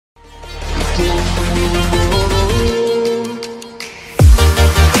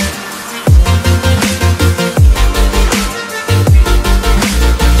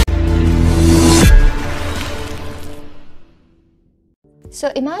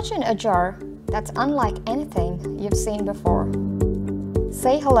So imagine a jar that's unlike anything you've seen before.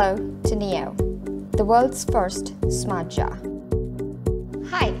 Say hello to Neo, the world's first smart jar.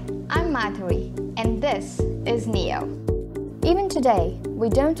 Hi, I'm Madhuri, and this is Neo. Even today, we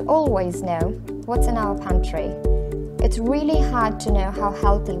don't always know what's in our pantry. It's really hard to know how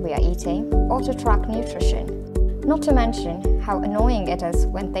healthy we are eating or to track nutrition, not to mention how annoying it is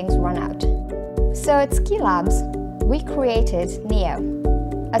when things run out. So at Ski Labs, we created Neo,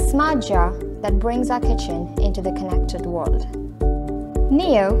 a smart jar that brings our kitchen into the connected world.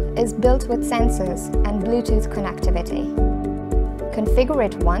 Neo is built with sensors and Bluetooth connectivity. Configure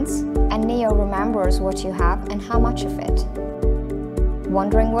it once and Neo remembers what you have and how much of it.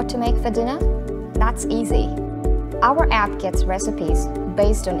 Wondering what to make for dinner? That's easy. Our app gets recipes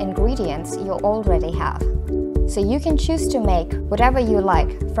based on ingredients you already have, so you can choose to make whatever you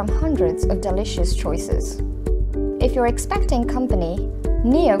like from hundreds of delicious choices. If you're expecting company,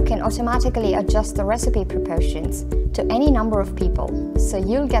 Neo can automatically adjust the recipe proportions to any number of people, so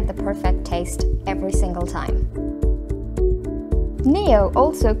you'll get the perfect taste every single time. Neo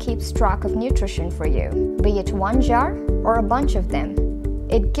also keeps track of nutrition for you, be it one jar or a bunch of them.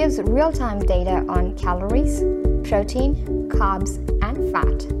 It gives real-time data on calories, protein, carbs, and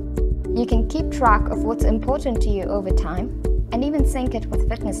fat. You can keep track of what's important to you over time and even sync it with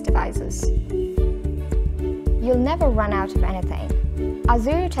fitness devices. You'll never run out of anything. Our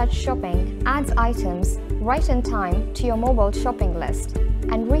zero-touch shopping adds items right in time to your mobile shopping list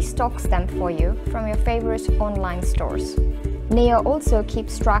and restocks them for you from your favorite online stores. Neo also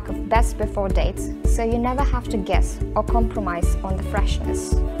keeps track of best before dates, so you never have to guess or compromise on the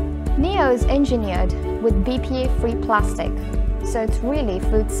freshness. Neo is engineered with BPA-free plastic, so it's really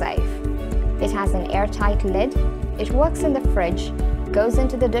food safe. It has an airtight lid, it works in the fridge, goes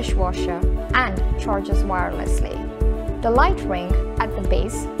into the dishwasher, and charges wirelessly. The light ring at the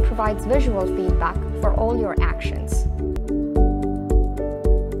base provides visual feedback for all your actions.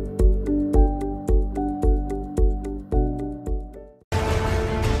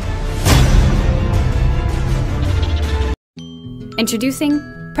 Introducing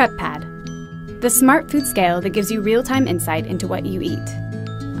Prep Pad, the smart food scale that gives you real-time insight into what you eat.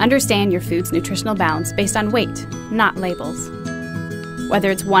 Understand your food's nutritional balance based on weight, not labels.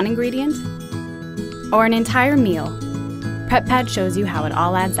 Whether it's one ingredient or an entire meal, Prep Pad shows you how it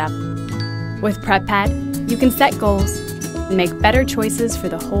all adds up. With Prep Pad, you can set goals and make better choices for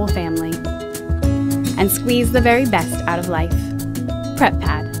the whole family and squeeze the very best out of life. Prep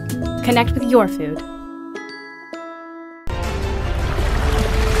Pad. Connect with your food.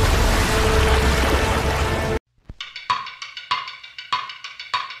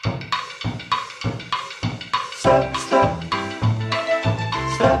 Step, step,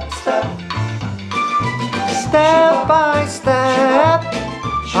 step, step. Step by step,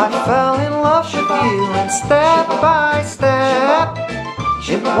 I fell in love with you, and step by step,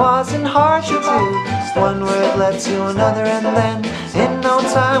 it wasn't hard to do. One word led to another, and then in no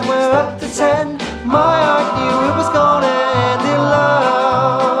time we're up to 10. My heart knew it was gonna end in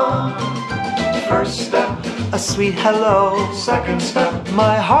love. First step, a sweet hello. Second step,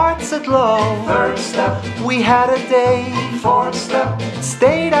 my heart said low. Third step, we had a day. Fourth step,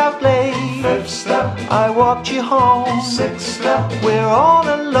 stayed out late. Fifth step, I walked you home. Sixth step, we're all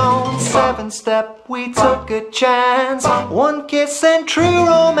alone. Seventh step, we took a chance. One kiss and true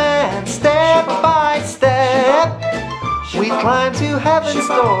romance. Step by step, we climbed to heaven's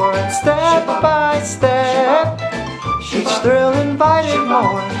door. And step by step, each thrill invited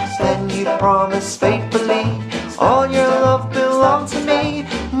more. Then you promised faithfully all your love belonged to me.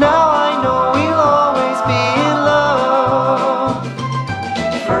 Now I know we'll always be in love.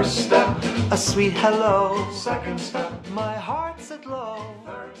 First step, a sweet hello. Second step, my heart said low.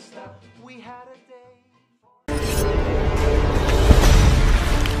 Third step, we had a day.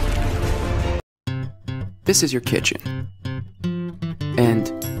 This is your kitchen.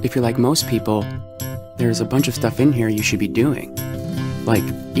 And if you're like most people, there's a bunch of stuff in here you should be doing, like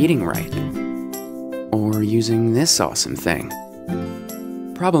eating right, or using this awesome thing.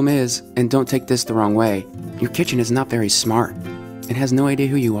 Problem is, and don't take this the wrong way, your kitchen is not very smart. It has no idea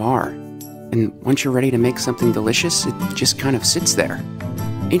who you are. And once you're ready to make something delicious, it just kind of sits there.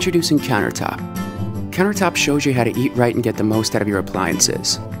 Introducing Countertop. Countertop shows you how to eat right and get the most out of your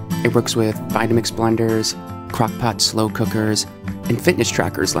appliances. It works with Vitamix blenders, crockpot slow cookers, and fitness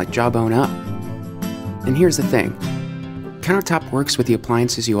trackers like Jawbone Up. And here's the thing. Countertop works with the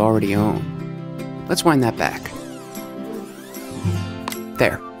appliances you already own. let's wind that back.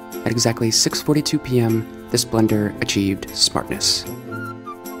 There, at exactly 6:42 p.m., this blender achieved smartness.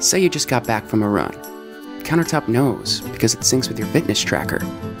 Say you just got back from a run. Countertop knows because it syncs with your fitness tracker.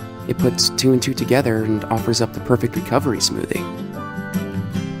 It puts 2 and 2 together and offers up the perfect recovery smoothie.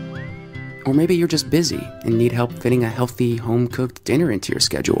 Or maybe you're just busy and need help fitting a healthy, home-cooked dinner into your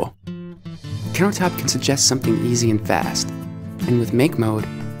schedule. Countertop can suggest something easy and fast, and with Make Mode,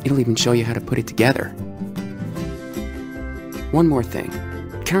 it'll even show you how to put it together. One more thing,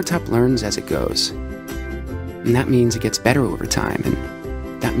 Countertop learns as it goes. And that means it gets better over time,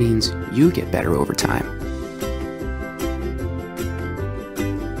 and that means you get better over time.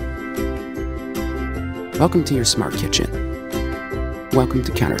 Welcome to your smart kitchen. Welcome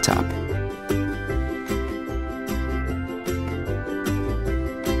to Countertop.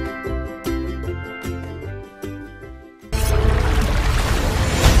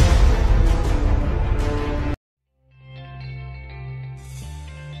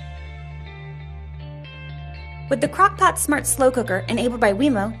 With the Crock-Pot Smart Slow Cooker enabled by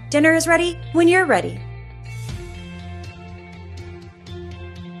Wemo, dinner is ready when you're ready.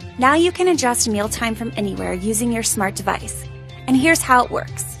 Now you can adjust mealtime from anywhere using your smart device. And here's how it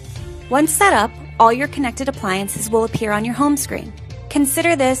works. Once set up, all your connected appliances will appear on your home screen.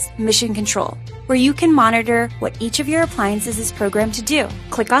 Consider this Mission Control, where you can monitor what each of your appliances is programmed to do.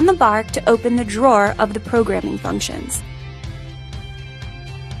 Click on the bar to open the drawer of the programming functions.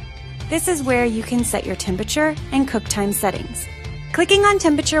 This is where you can set your temperature and cook time settings. Clicking on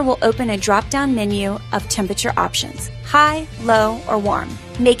temperature will open a drop-down menu of temperature options, high, low, or warm.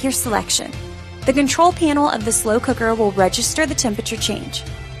 Make your selection. The control panel of the slow cooker will register the temperature change.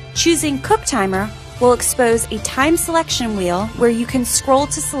 Choosing Cook Timer will expose a time selection wheel where you can scroll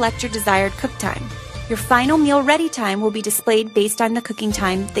to select your desired cook time. Your final meal ready time will be displayed based on the cooking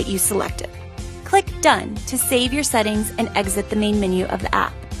time that you selected. Click Done to save your settings and exit the main menu of the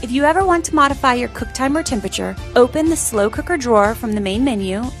app. If you ever want to modify your cook time or temperature, open the slow cooker drawer from the main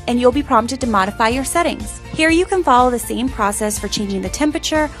menu and you'll be prompted to modify your settings. Here you can follow the same process for changing the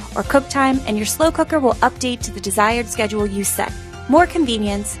temperature or cook time, and your slow cooker will update to the desired schedule you set. More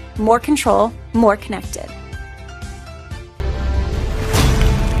convenience, more control, more connected.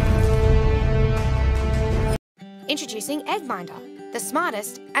 Introducing Egg Minder, the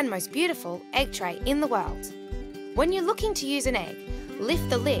smartest and most beautiful egg tray in the world. When you're looking to use an egg, lift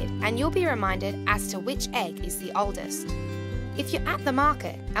the lid and you'll be reminded as to which egg is the oldest. If you're at the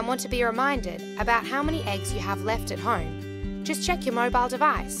market and want to be reminded about how many eggs you have left at home, just check your mobile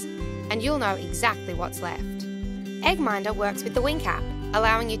device and you'll know exactly what's left. Egg Minder works with the Wink app,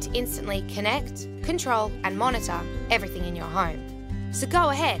 allowing you to instantly connect, control and monitor everything in your home. So go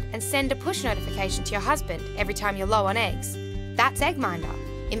ahead and send a push notification to your husband every time you're low on eggs. That's Egg Minder,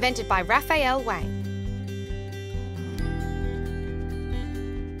 invented by Raphael Wang.